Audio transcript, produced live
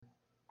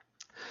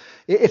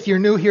If you're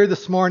new here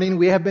this morning,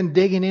 we have been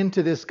digging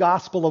into this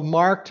Gospel of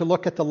Mark to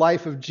look at the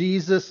life of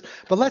Jesus.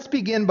 But let's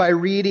begin by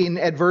reading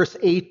at verse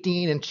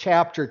 18 in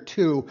chapter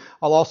 2.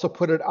 I'll also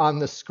put it on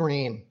the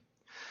screen.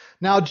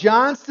 Now,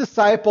 John's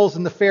disciples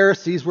and the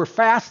Pharisees were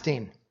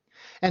fasting,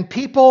 and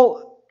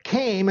people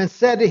came and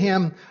said to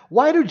him,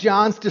 "Why do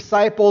John's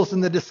disciples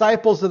and the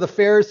disciples of the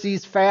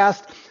Pharisees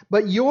fast,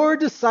 but your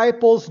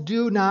disciples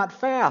do not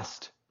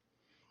fast?"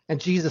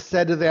 And Jesus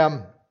said to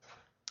them,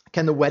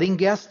 "Can the wedding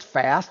guests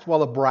fast while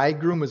the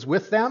bridegroom is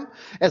with them?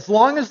 As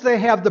long as they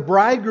have the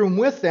bridegroom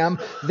with them,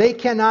 they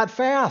cannot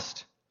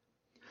fast.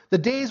 The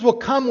days will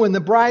come when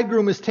the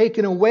bridegroom is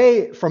taken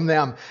away from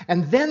them,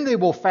 and then they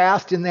will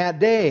fast in that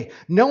day.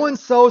 No one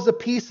sews a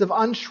piece of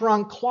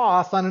unshrunk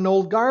cloth on an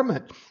old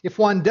garment. If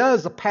one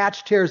does, a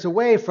patch tears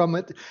away from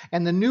it,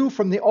 and the new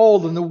from the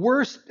old, and a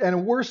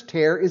worse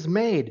tear is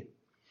made.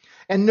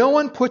 And no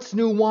one puts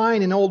new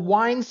wine in old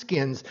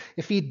wineskins.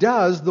 If he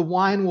does, the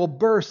wine will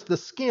burst the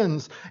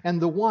skins,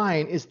 and the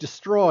wine is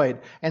destroyed.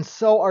 And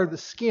so are the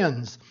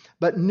skins.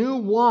 But new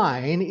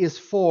wine is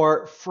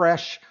for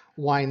fresh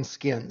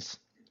wineskins."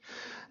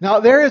 Now,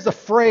 there is a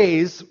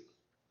phrase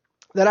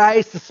that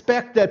I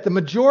suspect that the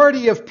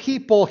majority of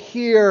people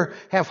here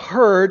have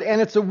heard,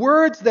 and it's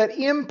words that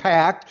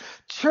impact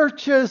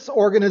churches,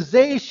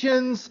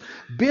 organizations,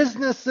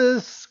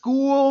 businesses,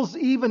 schools,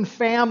 even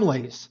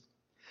families.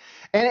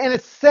 And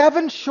it's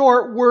 7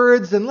 short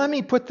words, and let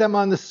me put them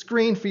on the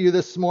screen for you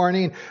this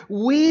morning.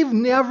 We've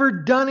never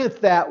done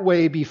it that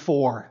way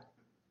before.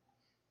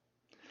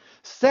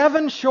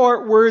 7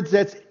 short words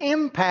that's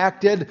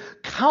impacted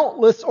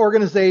countless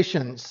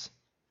organizations.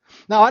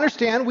 Now,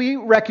 understand, we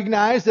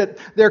recognize that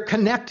they're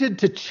connected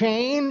to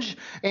change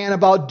and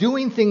about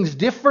doing things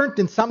different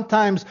and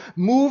sometimes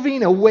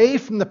moving away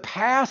from the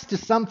past to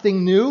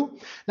something new.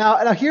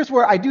 Now here's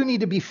where I do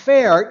need to be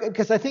fair,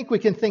 because I think we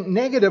can think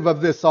negative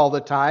of this all the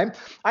time.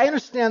 I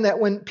understand that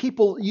when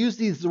people use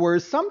these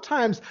words,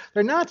 sometimes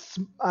they're not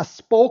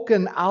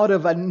spoken out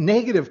of a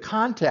negative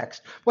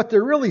context. What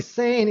they're really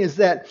saying is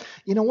that,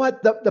 you know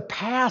what, the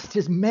past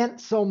has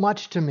meant so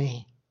much to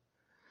me.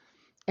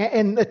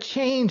 And the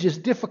change is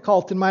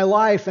difficult in my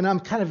life, and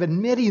I'm kind of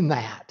admitting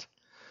that.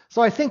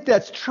 So I think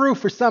that's true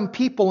for some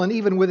people and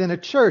even within a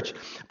church.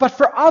 But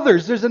for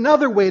others, there's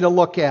another way to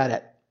look at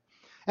it.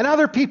 And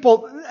other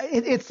people,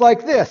 it's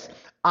like this: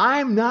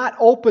 I'm not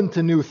open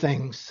to new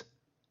things.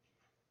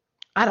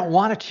 I don't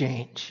want to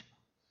change.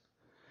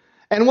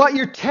 And what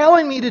you're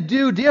telling me to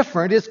do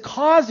different is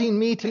causing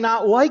me to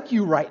not like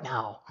you right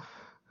now.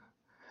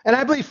 And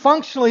I believe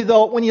functionally,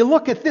 though, when you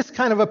look at this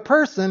kind of a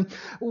person,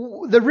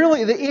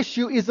 the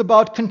issue is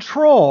about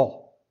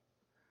control.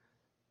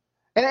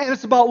 And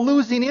it's about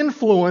losing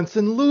influence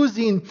and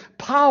losing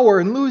power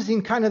and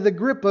losing kind of the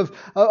grip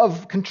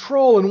of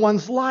control in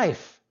one's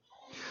life.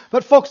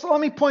 But folks, let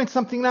me point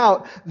something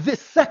out. This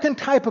second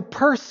type of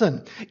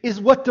person is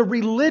what the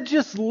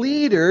religious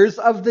leaders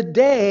of the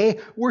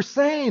day were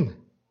saying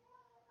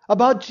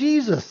about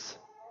Jesus.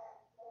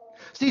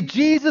 See,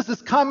 Jesus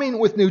is coming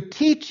with new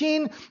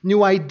teaching,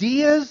 new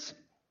ideas.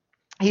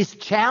 He's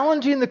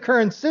challenging the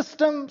current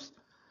systems.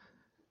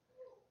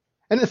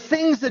 And the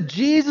things that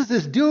Jesus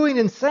is doing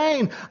and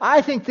saying,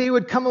 I think they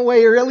would come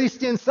away, or at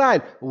least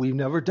inside, we've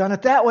never done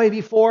it that way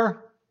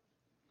before.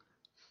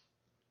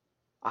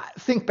 I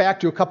think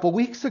back to a couple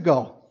weeks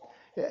ago.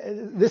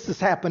 This is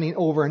happening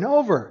over and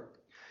over.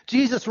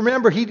 Jesus,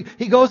 remember, he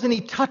goes and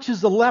he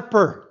touches a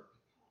leper.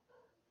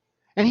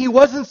 And he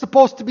wasn't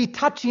supposed to be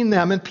touching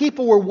them. And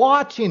people were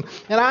watching.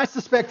 And I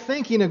suspect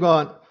thinking and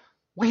going,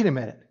 wait a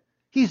minute,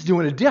 he's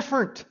doing it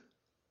different.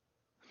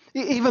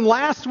 Even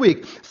last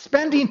week,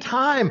 spending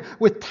time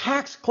with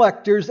tax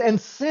collectors and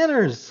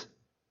sinners.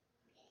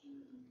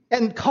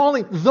 And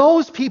calling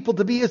those people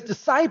to be his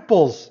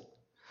disciples.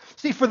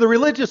 See, for the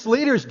religious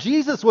leaders,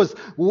 Jesus was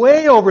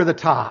way over the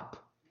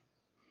top.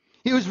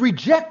 He was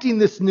rejecting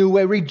this new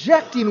way,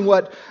 rejecting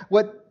what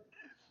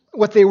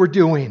they were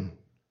doing.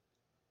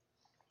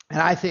 And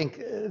I think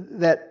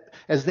that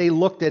as they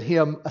looked at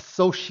him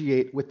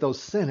associate with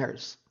those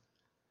sinners,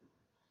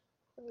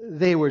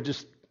 they were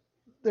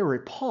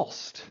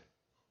repulsed.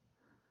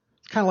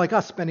 It's kind of like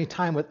us spending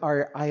time with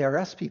our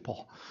IRS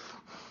people.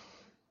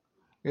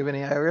 We have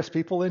any IRS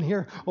people in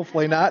here?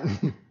 Hopefully not.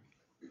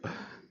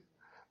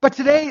 But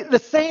today, the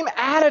same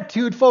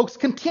attitude, folks,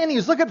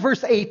 continues. Look at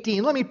verse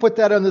 18. Let me put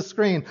that on the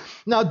screen.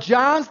 Now,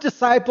 John's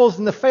disciples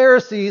and the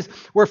Pharisees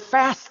were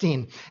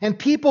fasting, and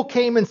people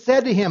came and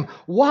said to him,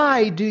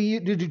 "Why do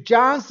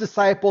John's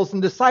disciples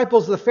and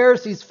disciples of the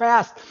Pharisees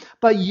fast,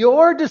 but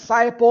your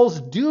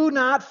disciples do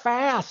not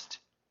fast?"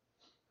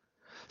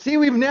 See,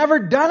 we've never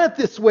done it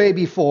this way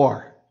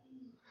before.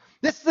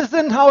 This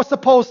isn't how it's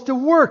supposed to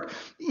work.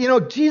 You know,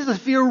 Jesus,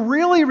 if you're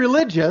really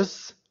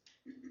religious,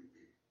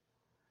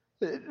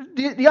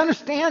 do you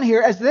understand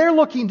here? As they're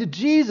looking to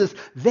Jesus,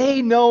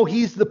 they know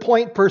he's the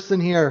point person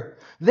here.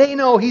 They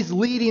know he's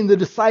leading the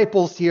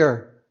disciples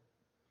here.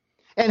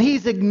 And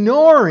he's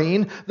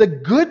ignoring the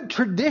good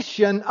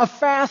tradition of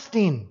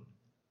fasting.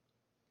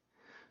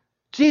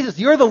 Jesus,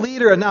 you're the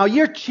leader, and now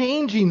you're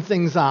changing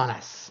things on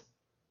us.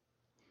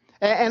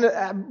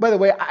 And by the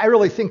way, I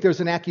really think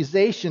there's an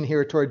accusation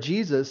here toward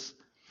Jesus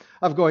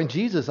of going,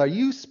 Jesus, are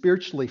you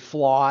spiritually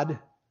flawed?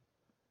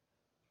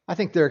 I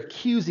think they're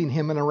accusing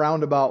him in a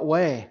roundabout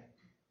way.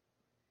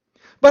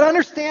 But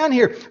understand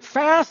here,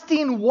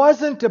 fasting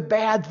wasn't a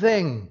bad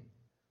thing.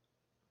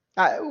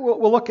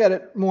 We'll look at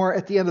it more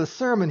at the end of the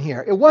sermon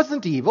here. It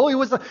wasn't evil. It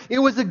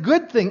was a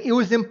good thing. It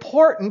was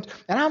important.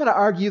 And I'm going to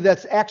argue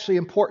that's actually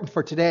important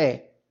for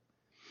today.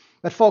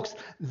 But folks,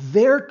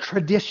 their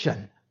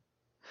tradition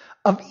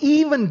of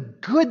even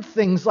good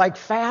things like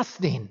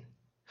fasting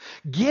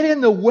get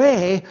in the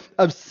way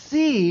of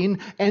seeing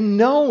and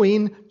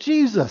knowing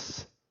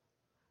Jesus.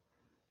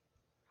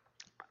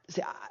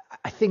 See,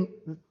 I think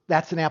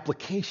that's an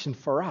application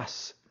for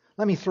us.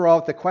 Let me throw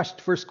out the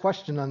first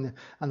question on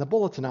the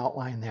bulletin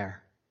outline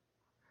there.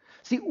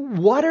 See,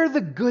 what are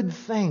the good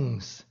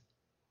things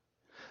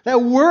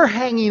that we're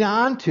hanging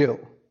on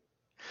to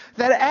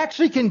that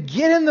actually can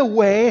get in the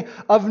way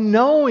of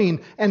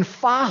knowing and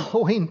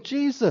following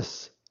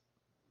Jesus?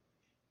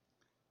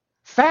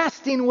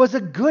 Fasting was a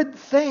good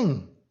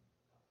thing.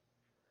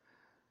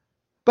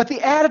 But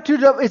the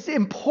attitude of its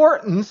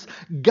importance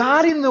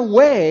got in the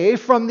way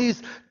from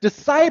these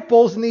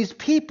disciples and these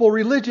people,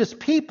 religious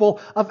people,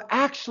 of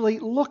actually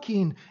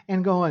looking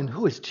and going,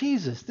 who is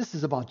Jesus? This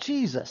is about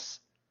Jesus.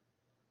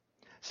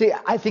 See,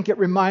 I think it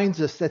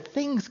reminds us that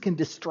things can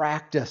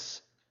distract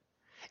us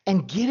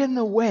and get in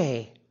the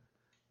way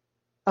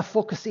of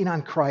focusing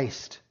on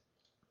Christ.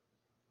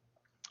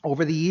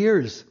 Over the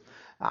years,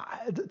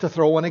 to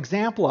throw one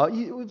example out,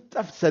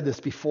 I've said this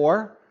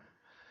before,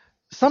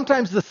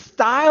 sometimes the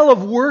style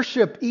of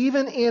worship,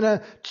 even in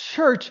a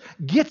church,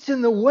 gets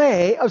in the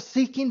way of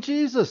seeking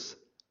Jesus.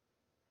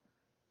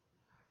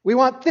 We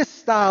want this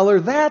style or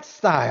that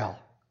style.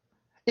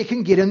 It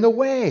can get in the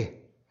way.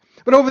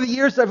 But over the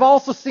years, I've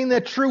also seen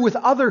that true with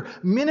other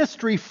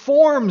ministry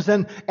forms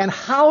and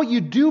how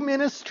you do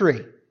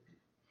ministry.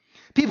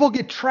 People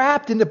get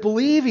trapped into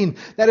believing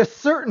that a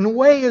certain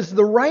way is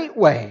the right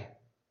way.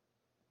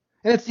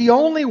 And it's the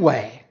only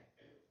way.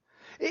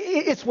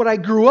 It's what I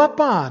grew up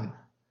on.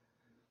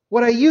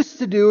 What I used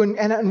to do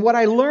and what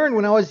I learned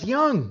when I was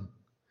young.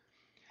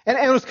 And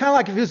it was kind of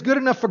like, if it was good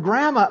enough for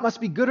grandma, it must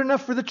be good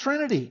enough for the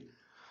Trinity.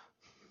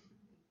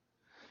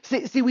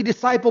 See, we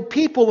disciple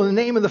people in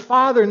the name of the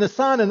Father and the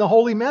Son and the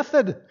Holy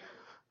Method,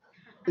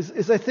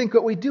 is I think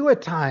what we do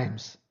at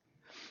times.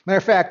 Matter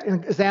of fact,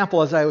 an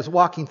example, as I was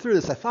walking through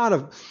this, I thought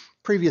of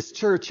previous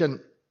church, and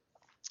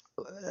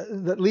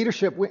the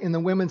leadership in the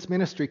women's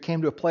ministry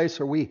came to a place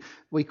where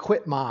we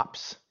quit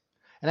mops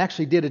and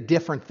actually did a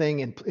different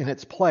thing in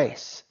its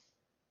place.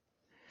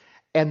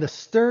 And the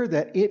stir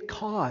that it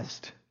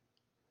caused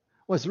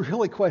was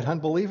really quite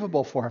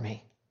unbelievable for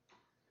me.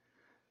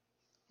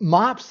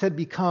 Mops had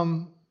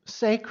become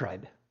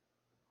sacred.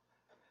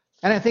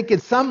 And I think in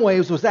some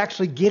ways was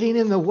actually getting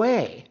in the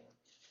way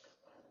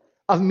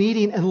of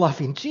meeting and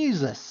loving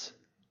Jesus.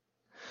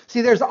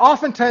 See, there's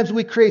oftentimes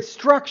we create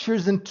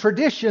structures and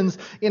traditions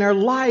in our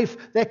life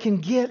that can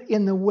get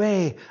in the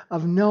way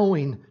of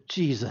knowing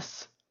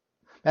Jesus.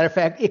 Matter of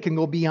fact, it can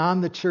go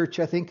beyond the church,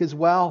 I think, as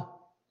well.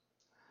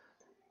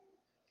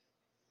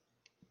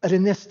 But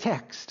in this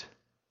text,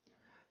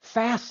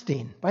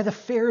 fasting by the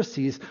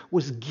Pharisees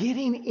was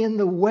getting in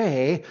the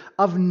way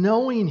of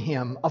knowing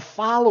Him, of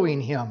following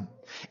Him.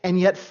 And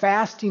yet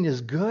fasting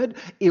is good.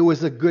 It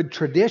was a good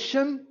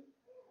tradition.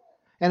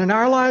 And in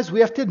our lives,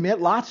 we have to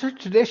admit, lots of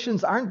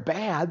traditions aren't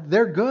bad.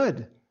 They're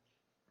good.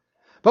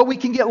 But we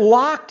can get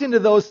locked into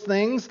those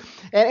things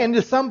and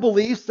into some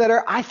beliefs that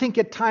are, I think,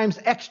 at times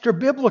extra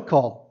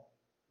biblical.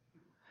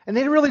 And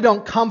they really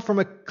don't come from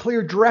a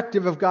clear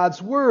directive of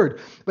God's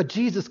Word. But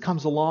Jesus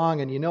comes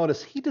along and you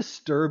notice He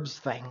disturbs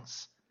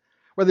things.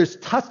 Whether it's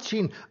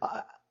touching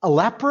a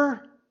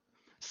leper,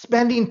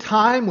 spending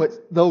time with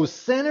those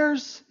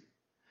sinners.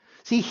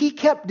 See, He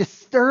kept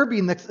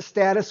disturbing the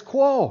status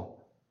quo.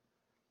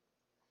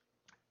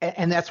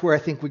 And that's where I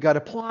think we got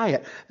to apply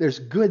it. There's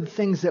good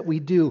things that we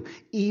do,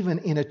 even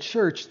in a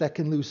church, that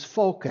can lose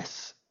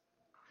focus.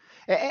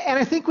 And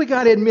I think we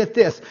got to admit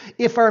this.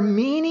 If our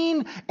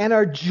meaning and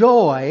our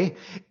joy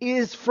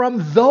is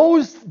from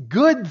those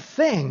good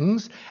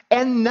things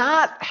and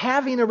not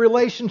having a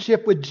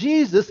relationship with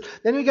Jesus,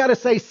 then we got to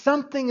say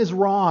something is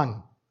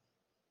wrong.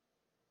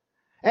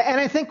 And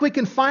I think we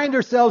can find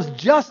ourselves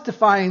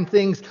justifying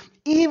things,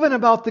 even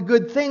about the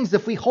good things,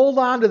 if we hold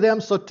on to them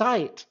so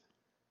tight.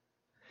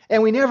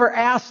 And we never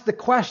ask the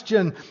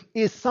question,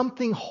 is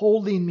something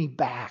holding me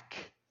back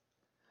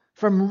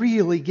from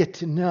really get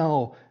to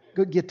know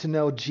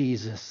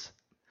Jesus?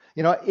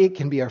 You know, it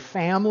can be our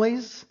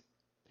families.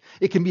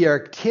 It can be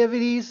our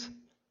activities.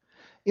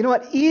 You know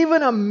what?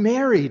 Even a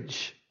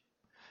marriage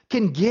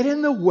can get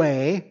in the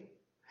way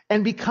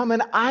and become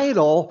an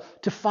idol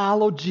to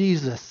follow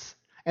Jesus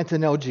and to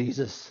know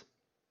Jesus.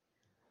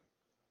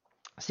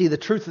 See, the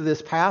truth of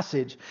this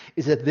passage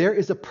is that there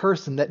is a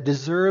person that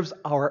deserves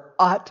our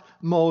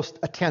utmost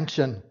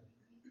attention,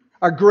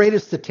 our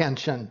greatest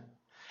attention,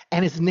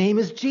 and His name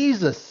is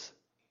Jesus.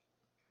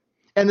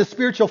 And the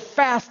spiritual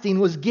fasting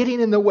was getting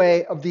in the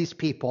way of these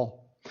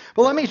people.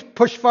 But let me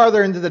push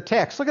farther into the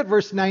text. Look at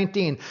verse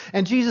 19.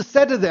 And Jesus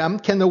said to them,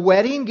 can the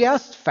wedding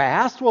guests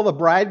fast while the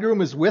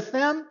bridegroom is with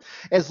them?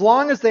 As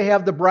long as they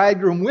have the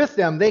bridegroom with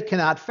them, they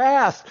cannot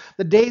fast.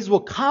 The days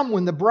will come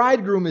when the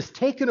bridegroom is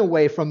taken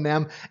away from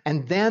them,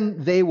 and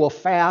then they will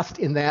fast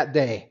in that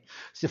day.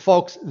 See,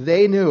 folks,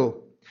 they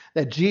knew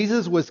that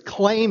Jesus was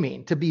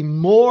claiming to be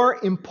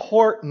more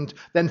important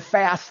than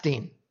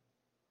fasting.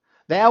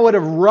 That would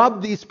have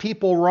rubbed these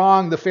people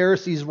wrong, the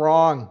Pharisees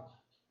wrong.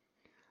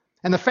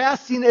 And the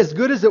fasting, as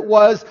good as it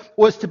was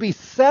to be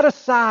set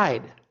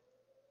aside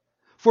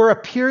for a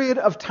period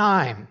of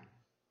time.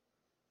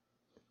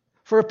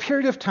 For a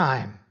period of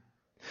time.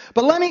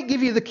 But let me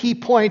give you the key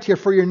point here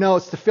for your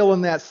notes to fill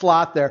in that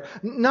slot there.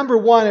 Number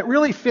one, it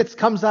really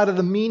comes out of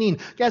the meaning.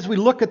 As we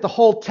look at the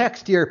whole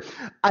text here,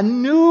 a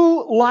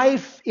new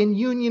life in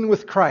union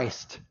with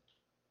Christ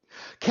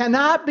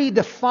cannot be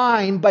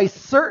defined by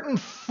certain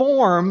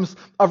forms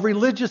of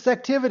religious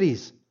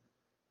activities.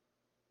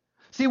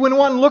 See, when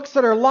one looks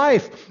at our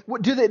life,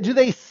 do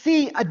they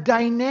see a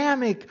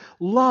dynamic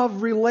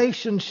love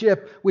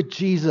relationship with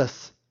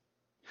Jesus?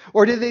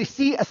 Or do they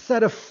see a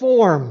set of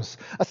forms,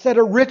 a set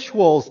of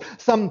rituals,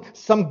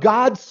 some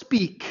God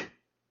speak?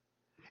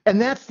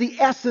 And that's the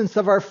essence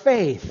of our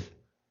faith.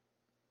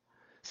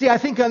 See, I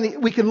think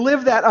we can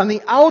live that on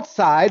the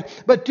outside,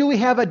 but do we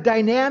have a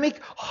dynamic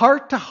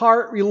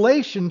heart-to-heart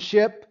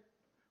relationship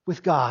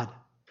with God?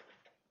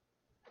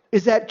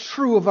 Is that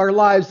true of our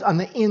lives on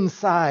the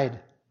inside?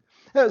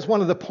 That was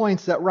one of the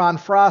points that Ron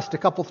Frost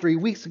 3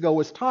 weeks ago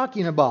was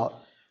talking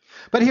about.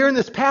 But here in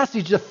this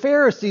passage, the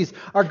Pharisees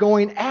are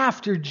going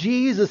after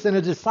Jesus and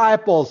his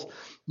disciples.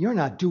 You're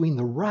not doing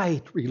the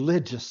right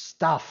religious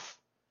stuff.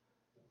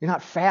 You're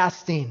not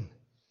fasting.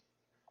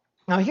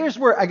 Now here's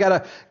where I got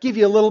to give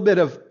you a little bit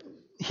of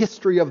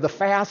history of the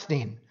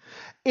fasting.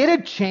 It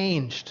had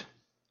changed.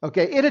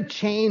 Okay, it had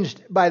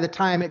changed by the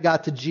time it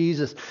got to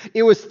Jesus.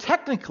 It was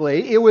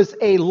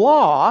a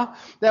law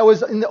that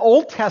was in the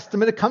Old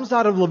Testament. It comes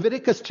out of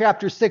Leviticus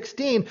chapter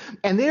 16,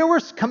 and they were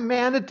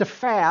commanded to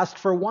fast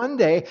for one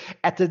day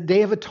at the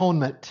Day of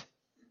Atonement.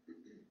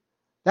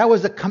 That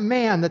was a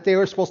command that they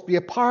were supposed to be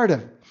a part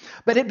of.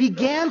 But it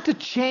began to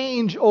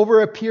change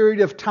over a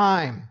period of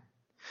time.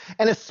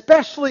 And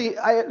especially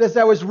as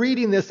I was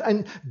reading this,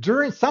 and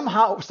during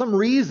some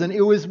reason,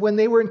 it was when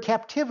they were in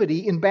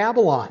captivity in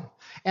Babylon.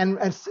 And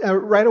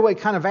right away,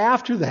 kind of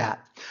after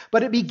that.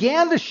 But it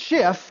began to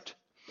shift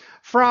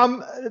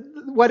from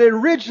what it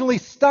originally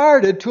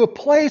started to a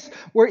place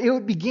where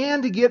it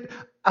began to get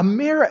a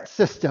merit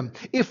system.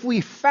 If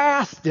we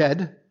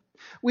fasted,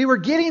 we were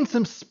getting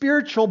some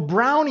spiritual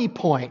brownie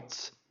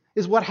points,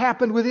 is what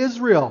happened with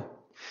Israel.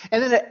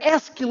 And then it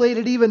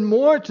escalated even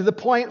more to the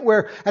point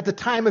where at the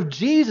time of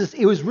Jesus,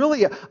 it was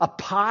really a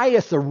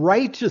pious, a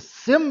righteous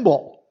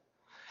symbol.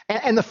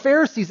 And the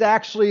Pharisees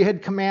actually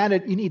had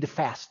commanded, you need to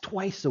fast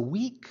twice a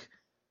week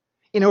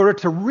in order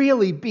to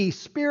really be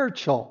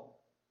spiritual.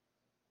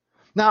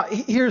 Now,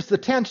 here's the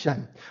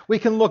tension. We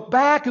can look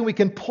back and we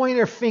can point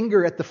our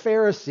finger at the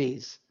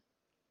Pharisees.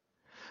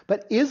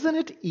 But isn't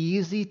it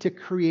easy to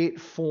create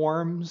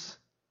forms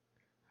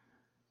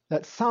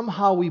that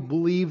somehow we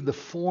believe the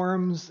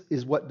forms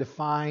is what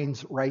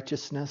defines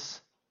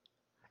righteousness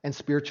and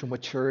spiritual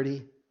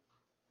maturity?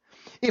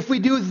 If we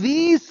do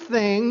these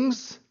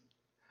things,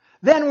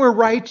 then we're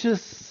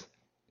righteous.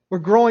 We're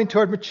growing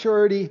toward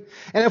maturity.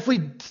 And if we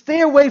stay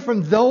away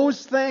from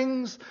those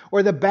things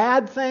or the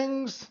bad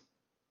things,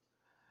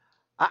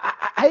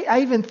 I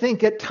even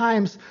think at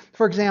times,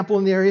 for example,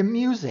 in the area of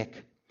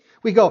music,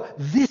 we go,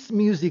 this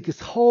music is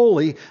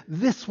holy,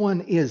 this one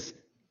is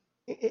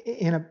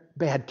in a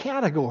bad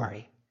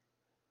category.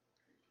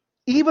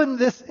 Even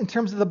this in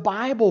terms of the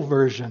Bible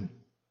version,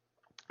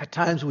 at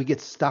times we get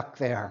stuck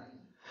there.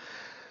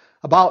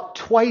 About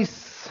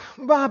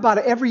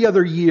every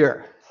other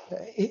year.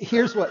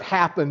 Here's what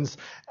happens,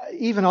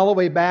 even all the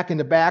way back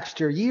into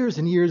Baxter, years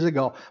and years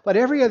ago. But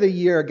every other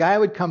year, a guy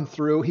would come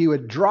through, he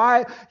would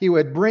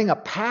bring a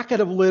packet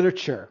of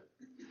literature.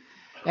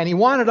 And he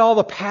wanted all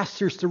the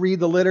pastors to read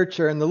the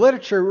literature. And the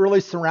literature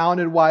really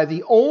surrounded why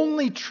the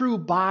only true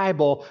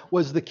Bible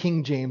was the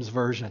King James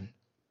Version.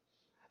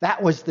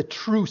 That was the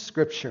true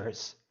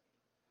scriptures.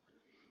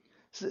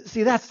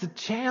 See, that's the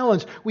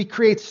challenge. We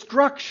create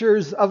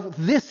structures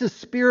of this is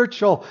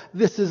spiritual,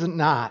 this is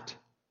not.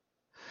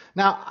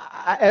 Now,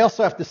 I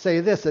also have to say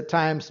this, at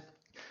times,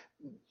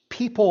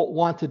 people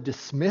want to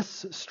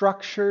dismiss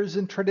structures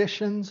and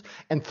traditions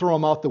and throw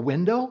them out the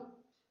window.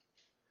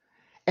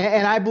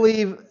 And I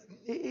believe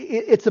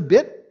it's a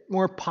bit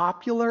more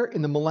popular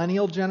in the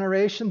millennial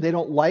generation. They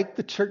don't like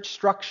the church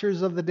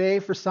structures of the day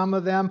for some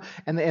of them,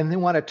 and they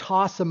want to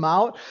toss them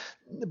out.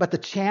 But the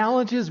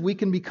challenge is we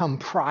can become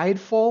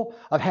prideful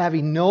of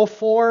having no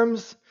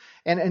forms.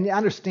 And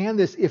understand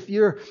this, if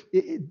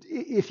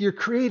you're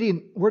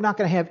creating, we're not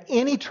going to have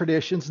any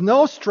traditions,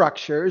 no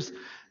structures,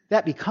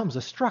 that becomes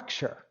a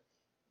structure.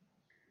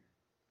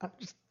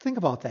 Just think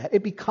about that.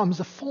 It becomes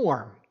a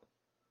form.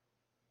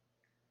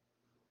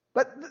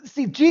 But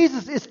see,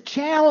 Jesus is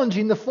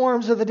challenging the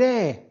forms of the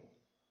day.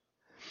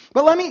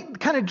 But let me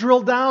kind of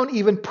drill down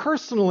even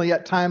personally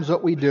at times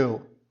what we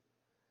do.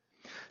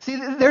 See,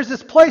 there's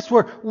this place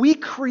where we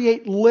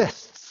create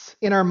lists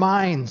in our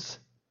minds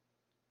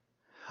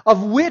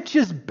of which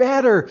is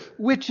better,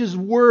 which is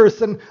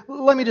worse. And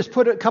let me just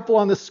put a couple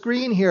on the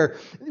screen here.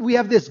 We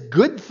have this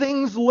good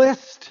things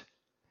list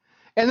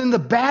and then the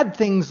bad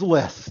things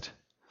list.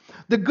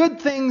 The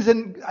good things,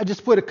 and I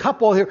just put a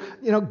couple here,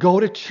 go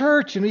to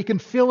church, and we can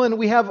fill in.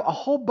 We have a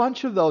whole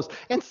bunch of those.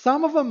 And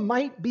some of them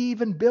might be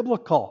even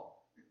biblical.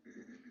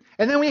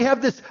 And then we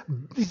have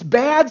these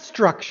bad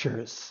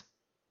structures.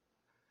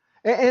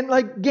 And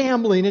like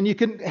gambling, and you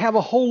can have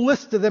a whole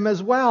list of them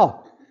as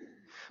well.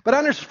 But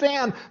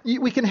understand,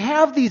 we can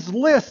have these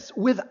lists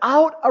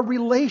without a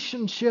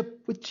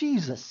relationship with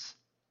Jesus.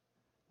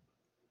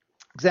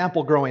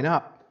 Example, growing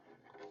up.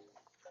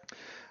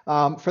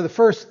 For the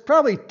first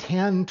probably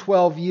 10,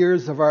 12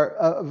 years of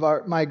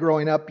my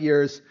growing up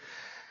years,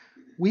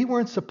 we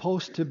weren't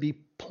supposed to be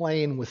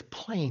playing with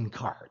playing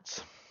cards.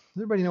 Does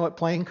everybody know what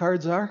playing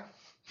cards are?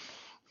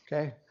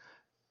 Okay.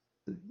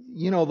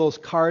 Those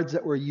cards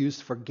that were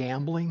used for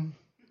gambling?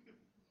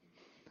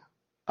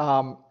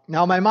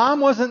 Now, my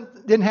mom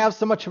didn't have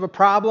so much of a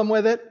problem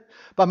with it,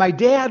 but my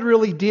dad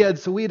really did,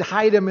 so we'd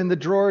hide them in the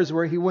drawers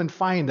where he wouldn't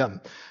find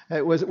them.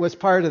 It was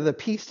part of the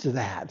piece to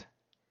that.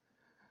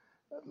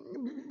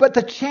 But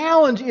the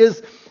challenge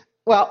is,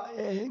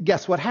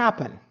 guess what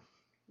happened?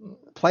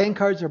 Playing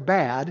cards are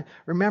bad.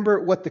 Remember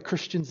what the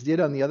Christians did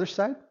on the other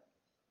side?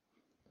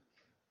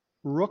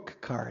 Rook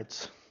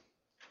cards.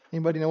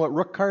 Anybody know what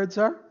rook cards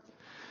are?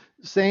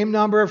 Same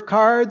number of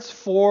cards,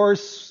 4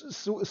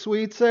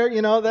 suites there,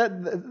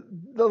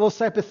 those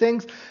type of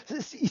things.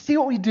 You see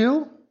what we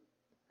do?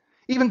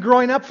 Even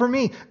growing up for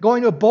me,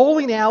 going to a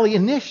bowling alley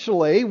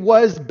initially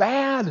was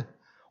bad.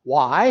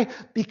 Why?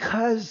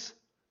 Because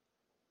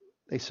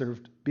they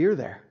served beer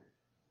there.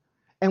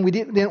 And we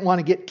didn't want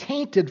to get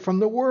tainted from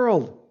the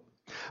world.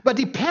 But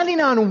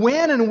depending on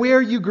when and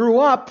where you grew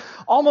up,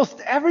 almost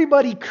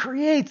everybody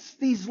creates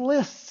these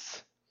lists.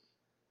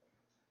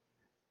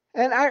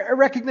 And I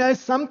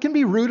recognize some can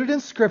be rooted in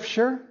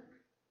Scripture.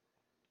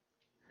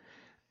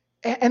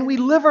 And we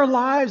live our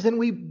lives and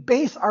we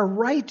base our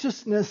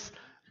righteousness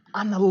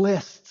on the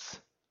lists.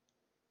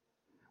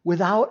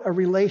 Without a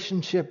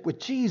relationship with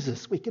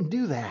Jesus, we can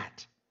do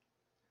that.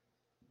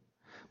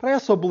 But I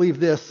also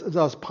believe this, as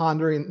I was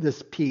pondering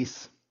this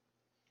piece,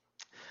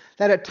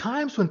 that at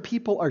times when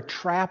people are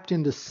trapped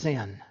into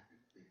sin,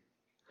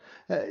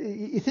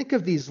 you think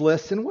of these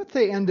lists, and what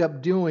they end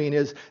up doing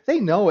is they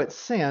know it's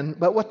sin,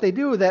 but what they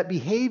do with that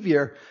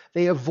behavior,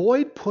 they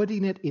avoid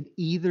putting it in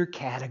either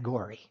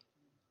category.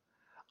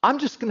 I'm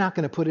just not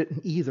going to put it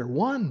in either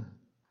one,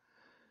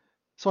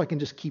 so I can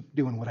just keep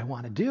doing what I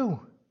want to do.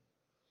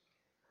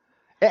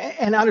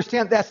 And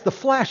understand that's the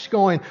flesh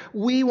going,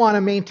 we want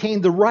to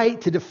maintain the right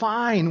to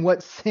define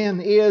what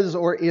sin is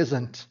or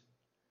isn't.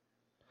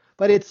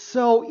 But it's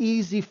so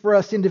easy for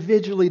us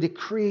individually to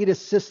create a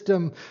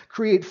system,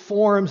 create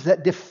forms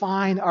that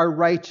define our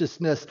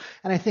righteousness.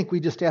 And I think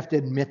we just have to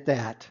admit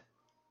that.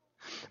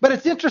 But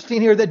it's interesting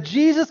here that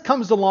Jesus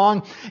comes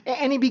along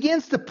and he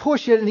begins to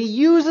push it, and he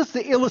uses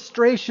the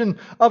illustration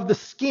of the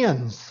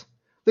skins,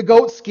 the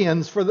goat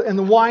skins and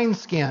the wine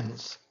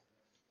skins.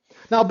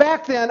 Now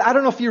back then, I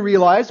don't know if you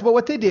realize, but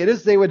what they did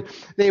is they would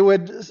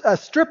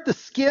strip the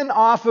skin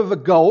off of a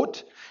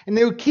goat, and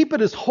they would keep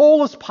it as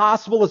whole as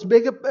possible, as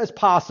big as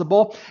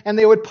possible, and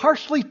they would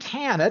partially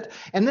tan it,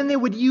 and then they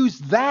would use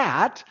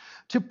that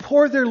to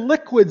pour their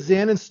liquids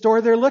in and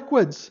store their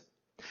liquids.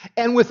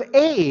 And with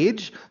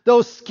age,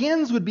 those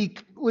skins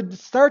would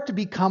start to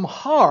become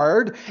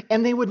hard,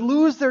 and they would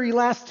lose their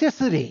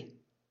elasticity.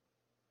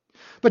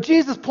 But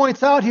Jesus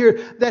points out here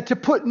that to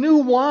put new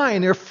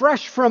wine or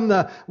fresh from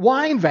the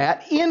wine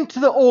vat into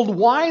the old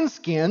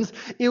wineskins,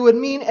 it would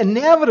mean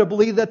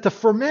inevitably that the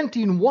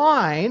fermenting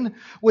wine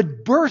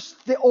would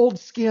burst the old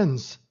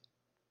skins.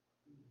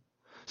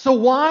 So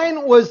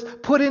wine was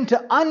put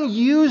into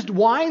unused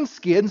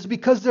wineskins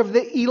because of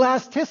the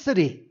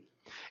elasticity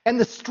and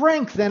the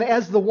strength then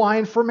as the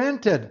wine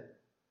fermented.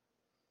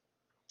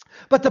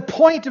 But the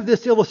point of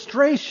this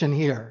illustration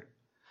here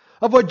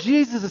of what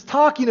Jesus is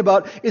talking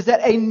about is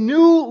that a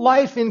new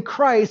life in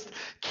Christ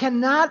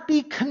cannot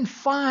be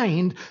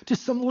confined to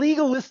some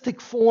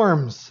legalistic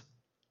forms.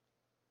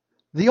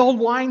 The old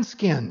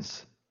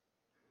wineskins.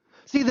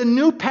 See, the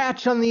new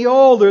patch on the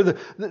old, or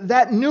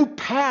that new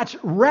patch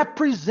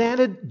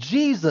represented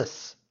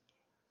Jesus.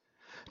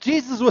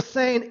 Jesus was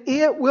saying,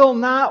 it will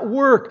not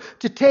work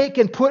to take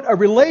and put a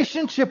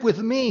relationship with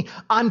me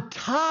on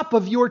top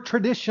of your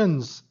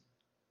traditions.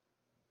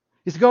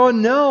 He's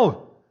going,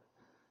 no.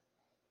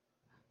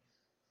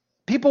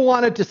 People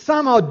wanted to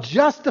somehow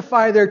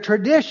justify their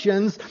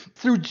traditions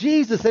through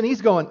Jesus, and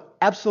he's going,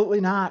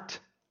 absolutely not.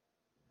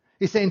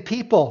 He's saying,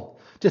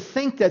 people, to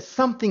think that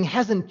something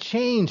hasn't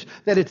changed,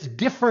 that it's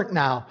different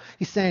now.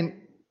 He's saying,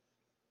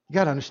 you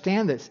got to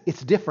understand this.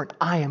 It's different.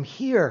 I am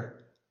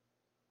here.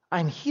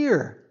 I'm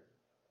here.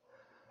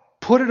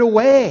 Put it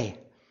away,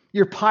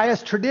 your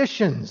pious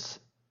traditions.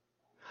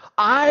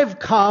 I've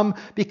come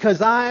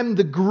because I'm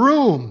the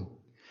groom,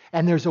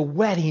 and there's a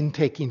wedding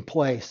taking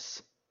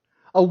place,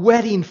 a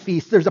wedding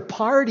feast. There's a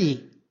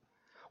party.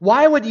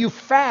 Why would you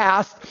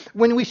fast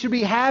when we should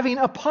be having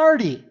a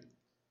party?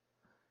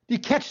 Do you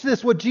catch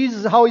this? What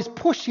Jesus, how he's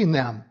pushing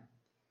them.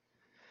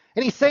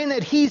 And he's saying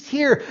that he's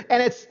here,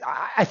 and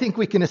I think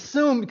we can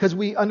assume, because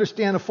we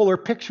understand a fuller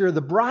picture of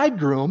the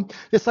bridegroom,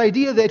 this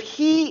idea that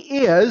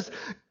he is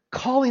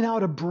calling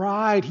out a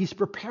bride. He's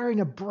preparing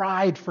a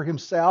bride for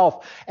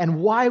himself.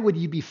 And why would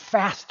you be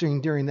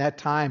fasting during that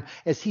time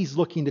as he's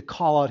looking to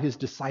call out his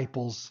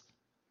disciples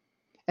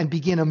and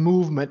begin a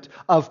movement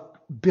of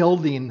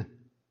building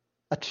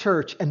a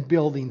church and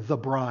building the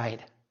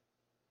bride?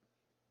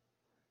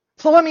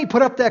 So let me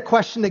put up that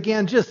question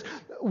again. Just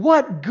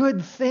what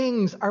good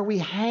things are we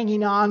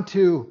hanging on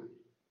to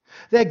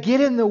that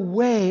get in the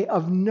way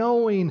of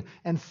knowing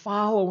and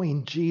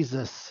following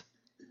Jesus?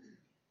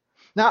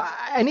 Now,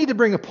 I need to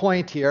bring a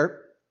point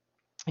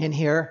in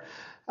here.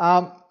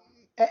 And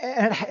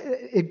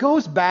it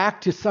goes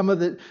back to some of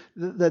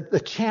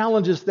the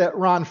challenges that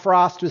Ron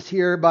Frost was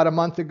here about a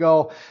month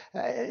ago.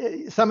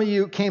 Some of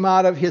you came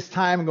out of his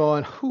time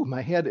going,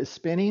 my head is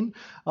spinning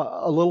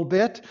a little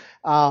bit.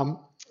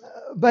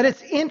 But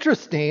it's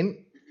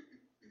interesting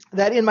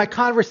that in my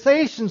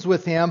conversations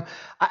with him,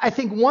 I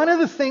think one of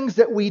the things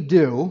that we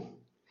do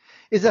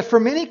is that for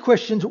many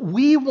Christians,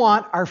 we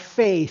want our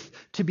faith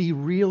to be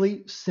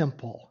really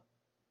simple.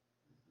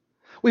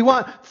 We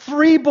want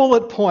 3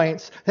 bullet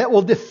points that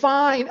will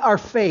define our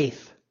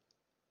faith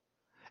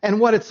and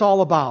what it's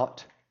all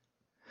about.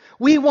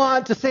 We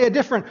want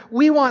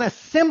we want a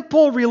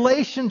simple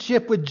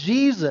relationship with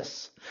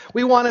Jesus.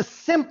 We want a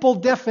simple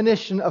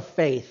definition of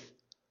faith.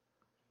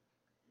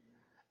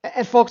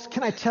 And folks,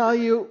 can I tell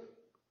you,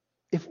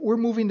 if we're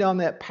moving down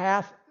that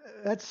path,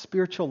 that's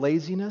spiritual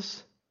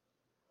laziness.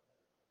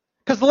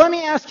 Because let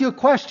me ask you a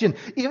question.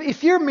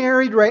 If you're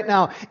married right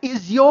now,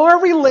 is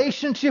your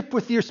relationship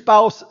with your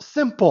spouse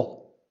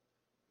simple?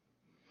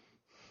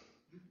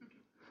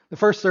 The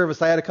first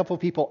service, I had a couple of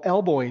people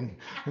elbowing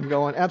and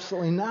going,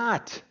 absolutely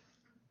not.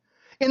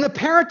 In the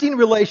parenting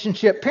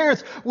relationship,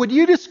 parents, would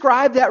you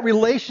describe that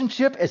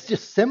relationship as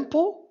just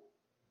simple?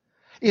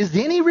 Is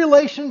any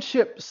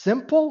relationship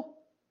simple?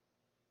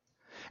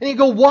 And you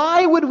go,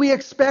 why would we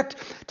expect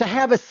to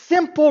have a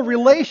simple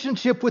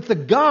relationship with the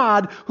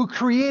God who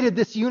created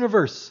this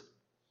universe?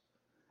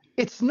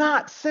 It's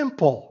not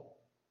simple.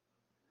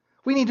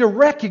 We need to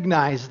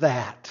recognize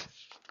that.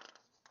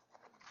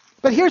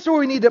 But here's where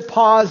we need to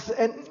pause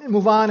and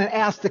move on and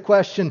ask the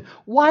question,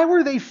 why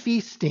were they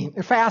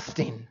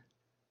fasting?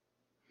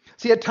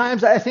 See, at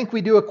times I think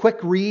we do a quick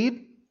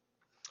read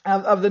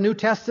of the New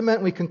Testament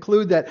and we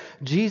conclude that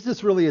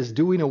Jesus really is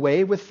doing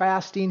away with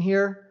fasting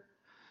here.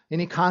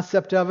 Any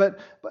concept of it.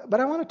 But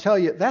I want to tell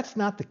you, that's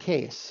not the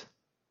case.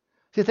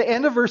 See, at the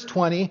end of verse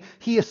 20,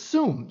 he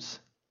assumes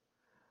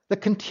the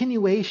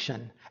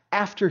continuation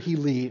after he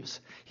leaves.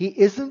 He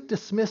isn't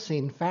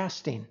dismissing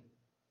fasting.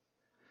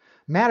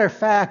 Matter of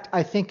fact,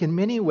 I think in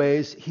many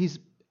ways, he's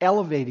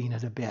elevating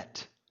it a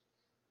bit.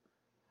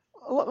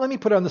 Let me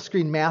put on the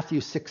screen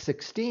Matthew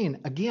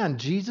 6:16. Again,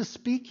 Jesus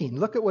speaking.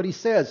 Look at what he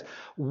says.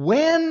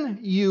 When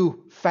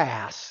you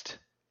fast,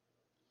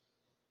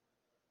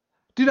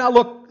 do not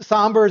look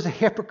somber as the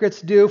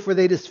hypocrites do, for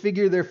they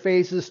disfigure their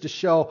faces to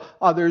show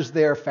others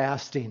they're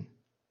fasting.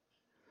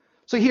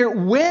 So here,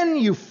 when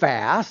you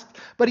fast,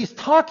 but he's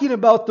talking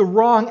about the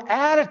wrong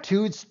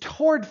attitudes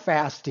toward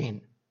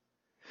fasting.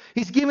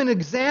 He's giving an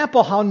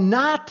example how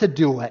not to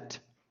do it.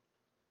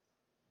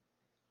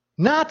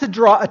 Not to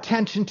draw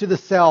attention to the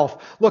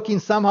self, looking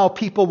somehow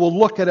people will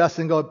look at us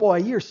and go, boy,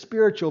 you're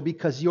spiritual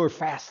because you're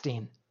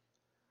fasting.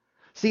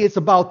 See, it's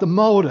about the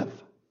motive.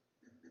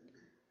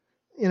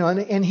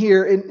 And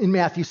here in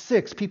Matthew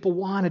 6, people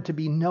wanted to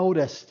be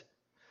noticed.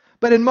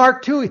 But in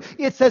Mark 2,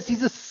 it says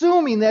he's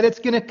assuming that it's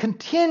going to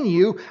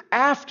continue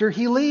after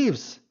he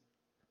leaves.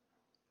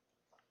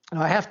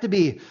 Now, I have to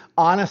be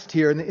honest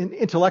here, and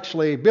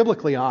intellectually,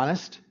 biblically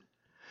honest,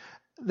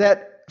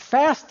 that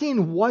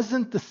fasting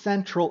wasn't the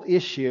central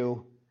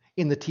issue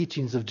in the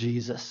teachings of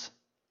Jesus.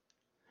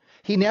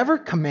 He never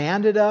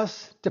commanded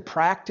us to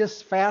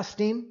practice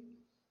fasting,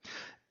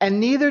 and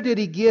neither did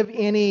he give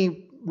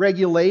any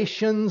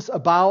regulations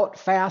about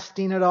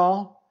fasting at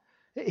all.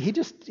 He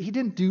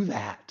didn't do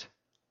that.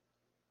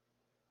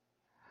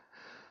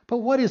 But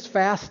what is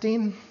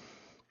fasting?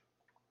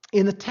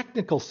 In the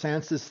technical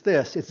sense, is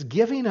this. It's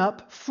giving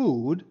up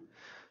food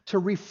to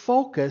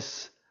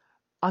refocus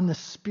on the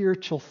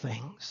spiritual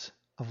things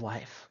of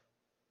life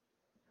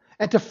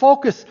and to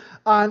focus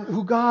on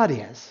who God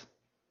is.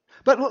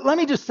 But let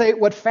me just say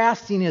what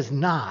fasting is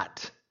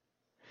not.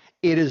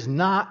 It is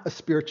not a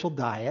spiritual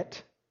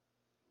diet.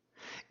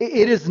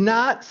 It is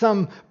not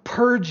some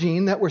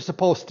purging that we're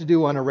supposed to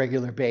do on a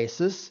regular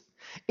basis.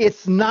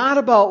 It's not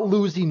about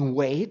losing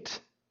weight.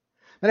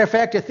 Matter of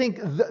fact, I think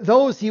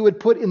those he would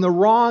put in the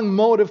wrong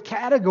motive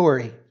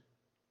category.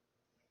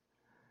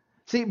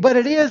 See, but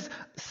it is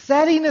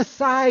setting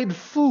aside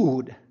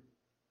food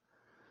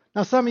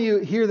Now, some of you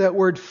hear that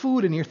word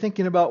food and you're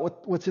thinking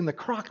about what's in the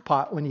crock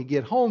pot when you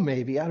get home,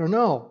 maybe. I don't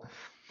know.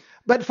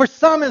 But for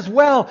some as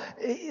well,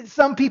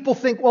 some people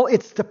think, well,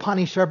 it's to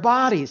punish our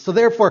bodies. So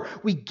therefore,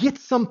 we get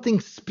something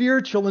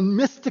spiritual and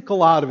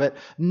mystical out of it.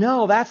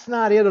 No, that's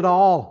not it at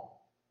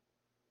all.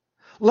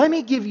 Let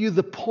me give you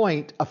the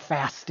point of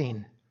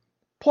fasting.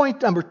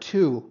 Point number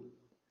 2.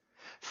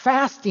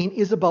 Fasting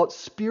is about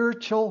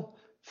spiritual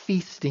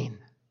feasting.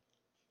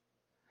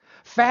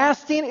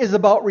 Fasting is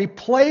about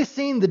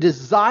replacing the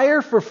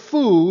desire for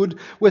food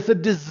with a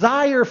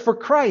desire for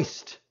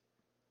Christ.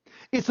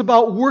 It's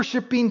about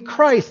worshiping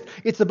Christ.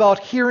 It's about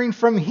hearing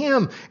from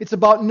Him. It's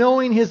about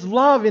knowing His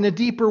love in a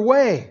deeper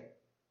way.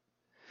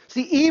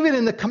 See, even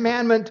in the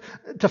commandment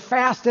to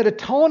fast at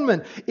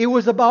atonement, it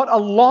was about a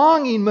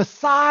longing,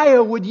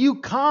 Messiah, would you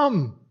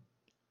come?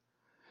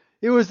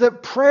 It was a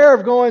prayer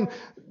of going,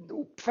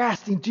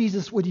 fasting,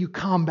 Jesus, would you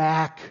come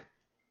back?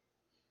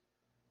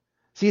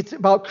 See, it's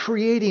about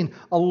creating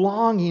a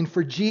longing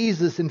for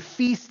Jesus and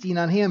feasting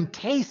on Him,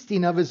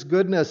 tasting of His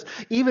goodness.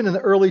 Even in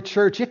the early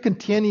church, it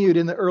continued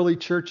in the early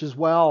church as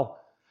well.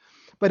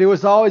 But it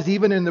was always,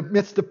 even in the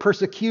midst of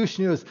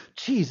persecution, it was,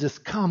 Jesus,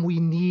 come, we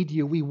need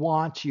you, we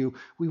want you,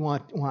 we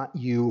want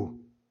you.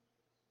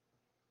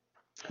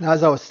 Now,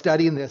 as I was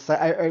studying this,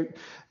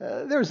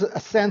 there's a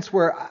sense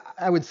where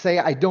I would say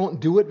I don't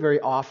do it very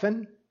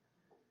often.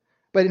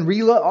 But in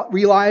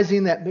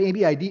realizing that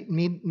maybe I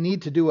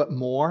need to do it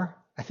more,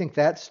 I think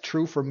that's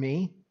true for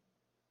me.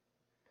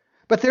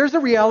 But there's a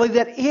reality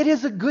that it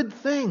is a good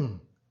thing.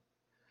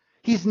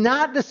 He's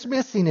not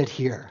dismissing it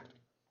here.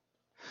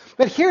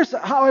 But here's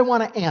how I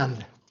want to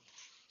end.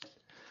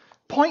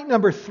 Point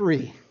number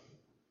 3.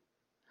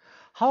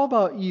 How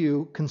about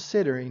you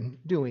considering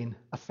doing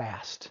a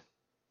fast?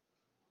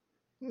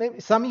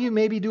 Maybe some of you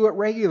maybe do it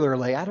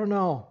regularly. I don't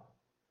know.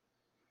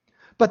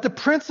 But the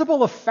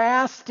principle of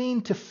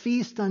fasting to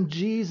feast on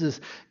Jesus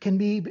can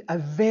be a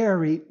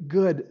very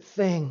good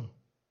thing.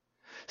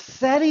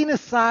 Setting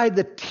aside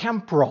the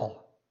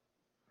temporal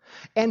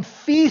and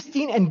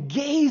feasting and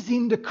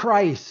gazing to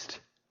Christ.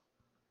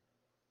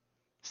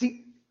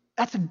 See,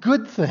 that's a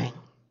good thing.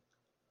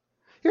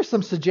 Here's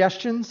some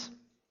suggestions.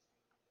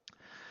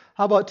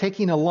 How about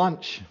taking a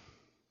lunch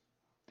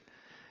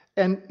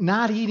and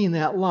not eating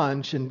that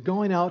lunch and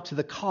going out to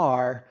the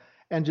car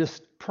and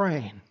just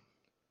praying,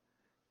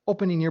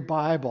 opening your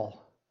Bible,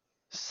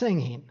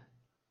 singing,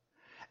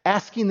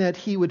 asking that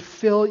He would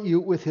fill you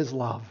with His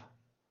love.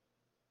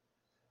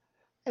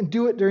 And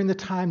do it during the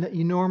time that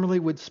you normally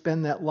would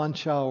spend that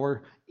lunch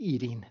hour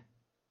eating.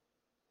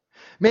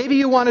 Maybe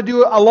you want to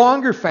do a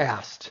longer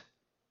fast.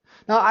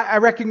 Now, I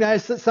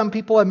recognize that some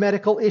people have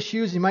medical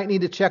issues. You might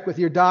need to check with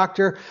your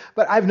doctor.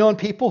 But I've known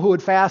people who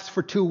would fast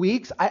for 2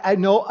 weeks. I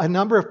know a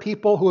number of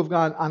people who have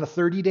gone on a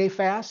 30-day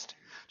fast,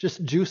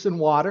 just juice and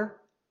water.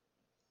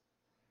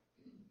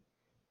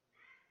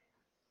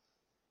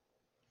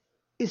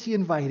 Is He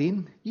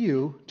inviting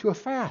you to a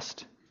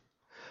fast?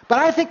 But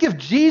I think if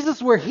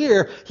Jesus were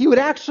here, He would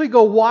actually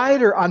go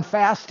wider on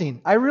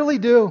fasting. I really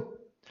do.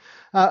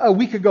 A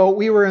week ago,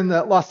 we were in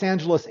the Los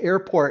Angeles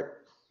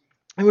airport,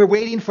 and we were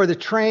waiting for the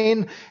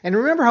train. And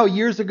remember how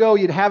years ago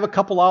you'd have a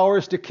couple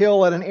hours to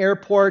kill at an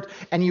airport,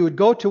 and you would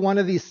go to one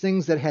of these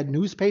things that had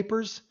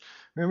newspapers?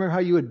 Remember how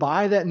you would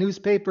buy that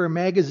newspaper or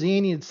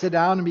magazine, you'd sit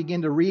down and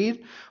begin to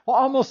read? Well,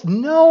 almost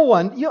no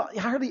one, you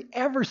hardly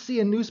ever see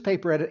a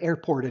newspaper at an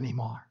airport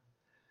anymore.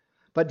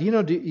 But do you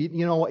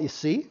know what you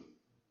see?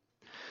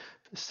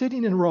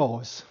 Sitting in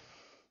rows.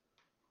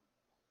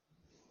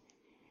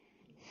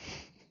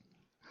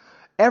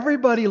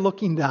 Everybody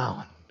looking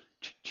down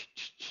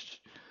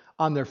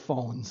on their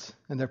phones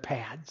and their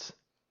pads.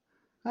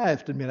 I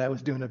have to admit I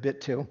was doing a bit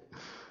too.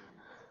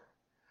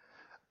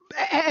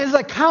 As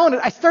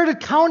I started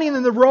counting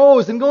in the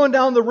rows and going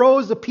down the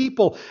rows of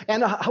people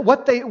and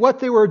what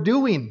they were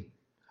doing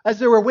as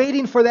they were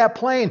waiting for that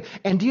plane.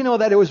 And do you know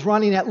that it was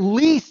running at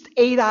least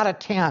 8 out of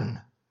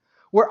 10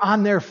 were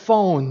on their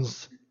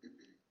phones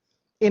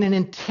in an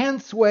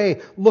intense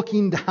way,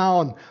 looking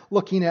down,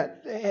 looking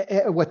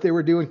at what they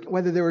were doing,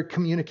 whether they were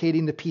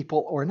communicating to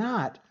people or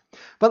not.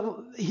 But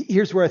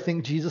here's where I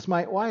think Jesus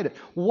might widen it.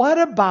 What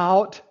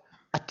about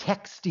a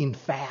texting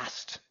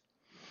fast?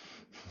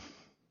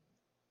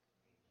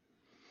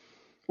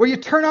 Where you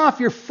turn off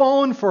your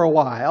phone for a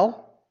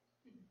while,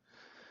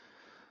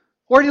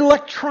 or an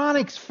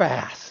electronics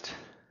fast.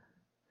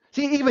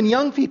 See, even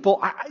young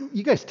people,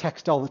 you guys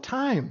text all the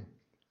time.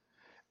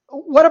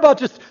 What about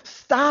just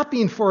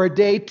stopping for a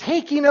day,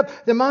 taking up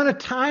the amount of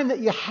time that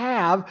you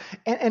have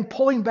and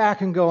pulling back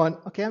and going,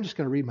 okay, I'm just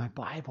going to read my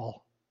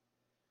Bible.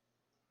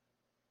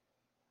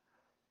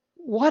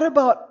 What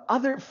about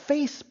other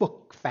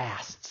Facebook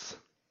fasts?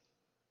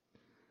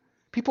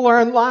 People are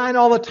online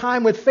all the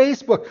time with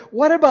Facebook.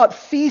 What about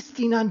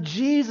feasting on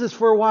Jesus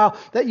for a while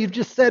that you've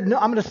just said, no,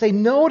 I'm going to say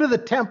no to the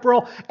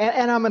temporal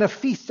and I'm going to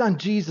feast on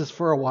Jesus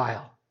for a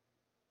while?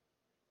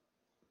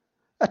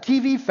 A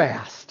TV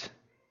fast.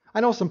 I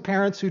know some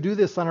parents who do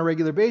this on a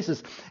regular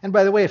basis. And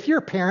by the way, if you're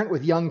a parent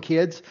with young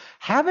kids,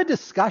 have a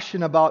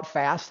discussion about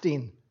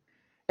fasting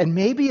And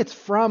maybe it's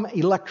from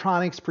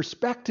electronics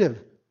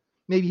perspective.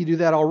 Maybe you do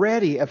that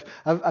already, of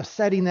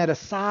setting that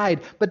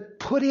aside. But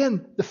put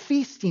in the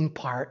feasting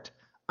part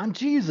on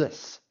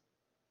Jesus.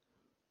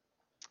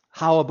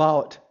 How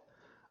about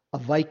a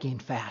Viking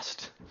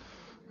fast?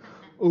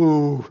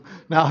 Ooh,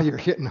 now you're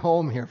hitting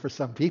home here for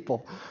some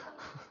people.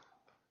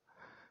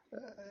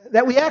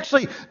 That we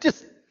actually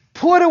just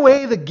put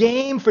away the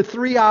game for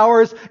 3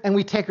 hours and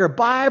we take our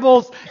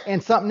Bibles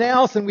and something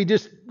else and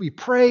we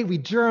pray, we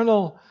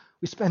journal,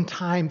 we spend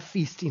time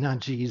feasting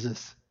on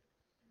Jesus.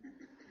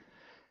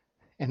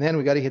 And then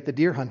we got to get the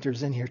deer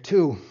hunters in here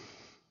too.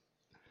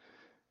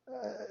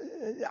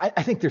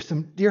 I think there's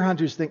some deer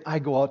hunters think I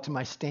go out to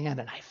my stand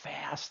and I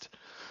fast.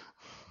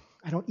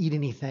 I don't eat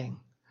anything.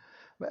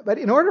 But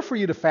in order for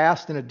you to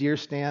fast in a deer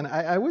stand,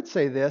 I would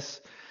say this.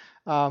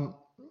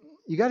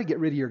 You got to get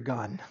rid of your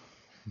gun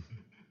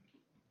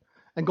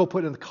and go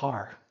put it in the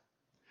car.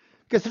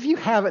 Because if you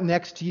have it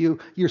next to you,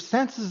 your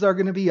senses are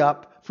going to be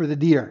up for the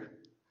deer,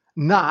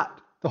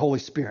 not the Holy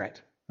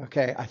Spirit.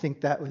 Okay, I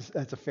think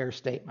that's a fair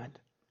statement.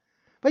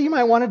 But you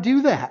might want to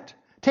do that.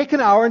 Take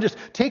an hour and just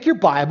take your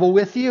Bible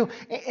with you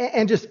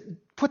and just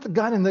put the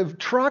gun in the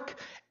truck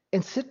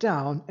and sit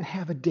down and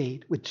have a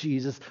date with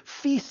Jesus,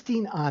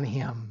 feasting on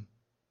him.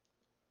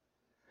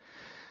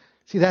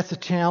 See, that's a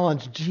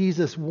challenge.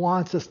 Jesus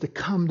wants us to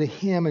come to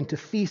him and to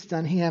feast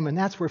on him, and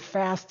that's where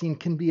fasting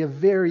can be a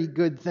very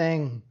good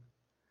thing.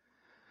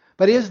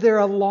 But is there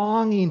a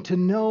longing to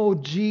know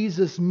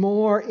Jesus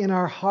more in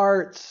our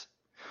hearts?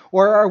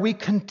 Or are we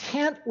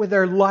content with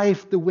our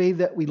life the way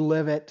that we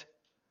live it?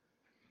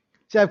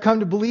 See, I've come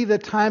to believe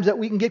at times that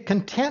we can get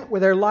content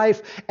with our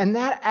life, and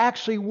that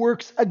actually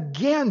works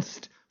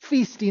against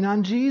feasting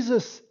on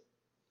Jesus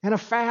and a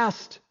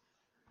fast.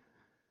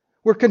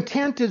 We're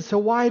contented, so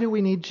why do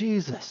we need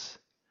Jesus?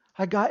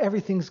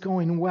 Everything's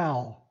going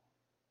well.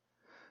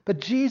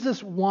 But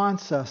Jesus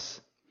wants us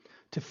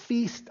to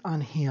feast on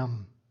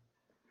him,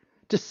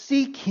 to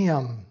seek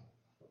him.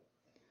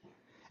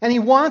 And he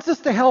wants us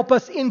to help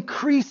us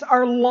increase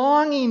our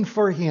longing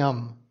for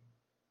him.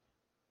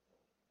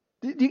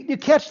 You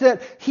catch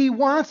that? He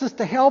wants us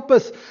to help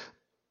us,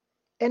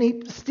 and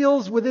he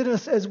stills within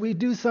us as we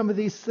do some of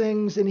these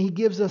things, and he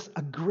gives us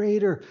a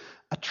greater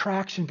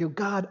attraction. Go,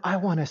 God, I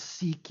want to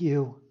seek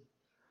you.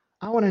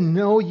 I want to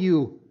know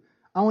you.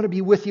 I want to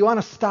be with you. I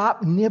want to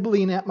stop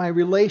nibbling at my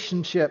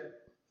relationship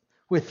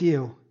with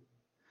you.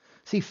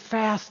 See,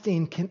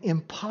 fasting can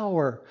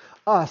empower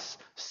us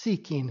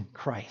seeking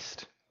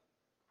Christ.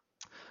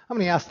 I'm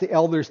going to ask the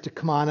elders to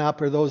come on up,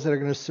 or those that are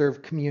going to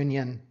serve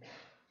communion.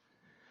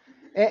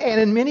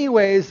 And in many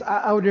ways,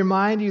 I would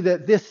remind you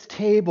that this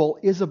table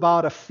is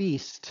about a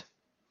feast.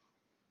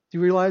 Do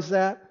you realize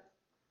that?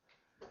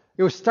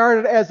 It was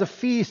started as a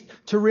feast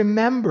to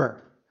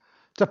remember,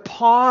 to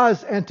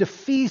pause and to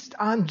feast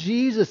on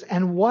Jesus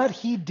and what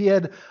he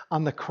did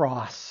on the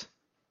cross.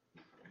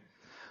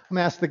 I'm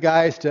going to ask the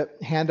guys to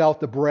hand out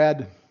the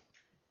bread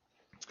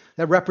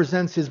that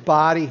represents his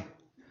body.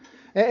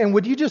 And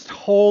would you just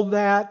hold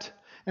that?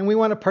 And we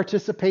want to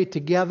participate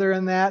together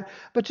in that.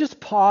 But just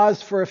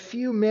pause for a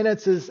few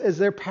minutes as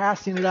they're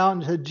passing it out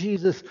and say,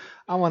 Jesus,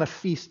 I want to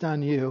feast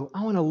on you.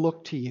 I want to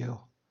look to you.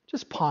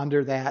 Just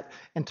ponder that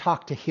and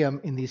talk to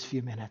him in these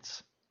few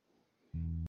minutes.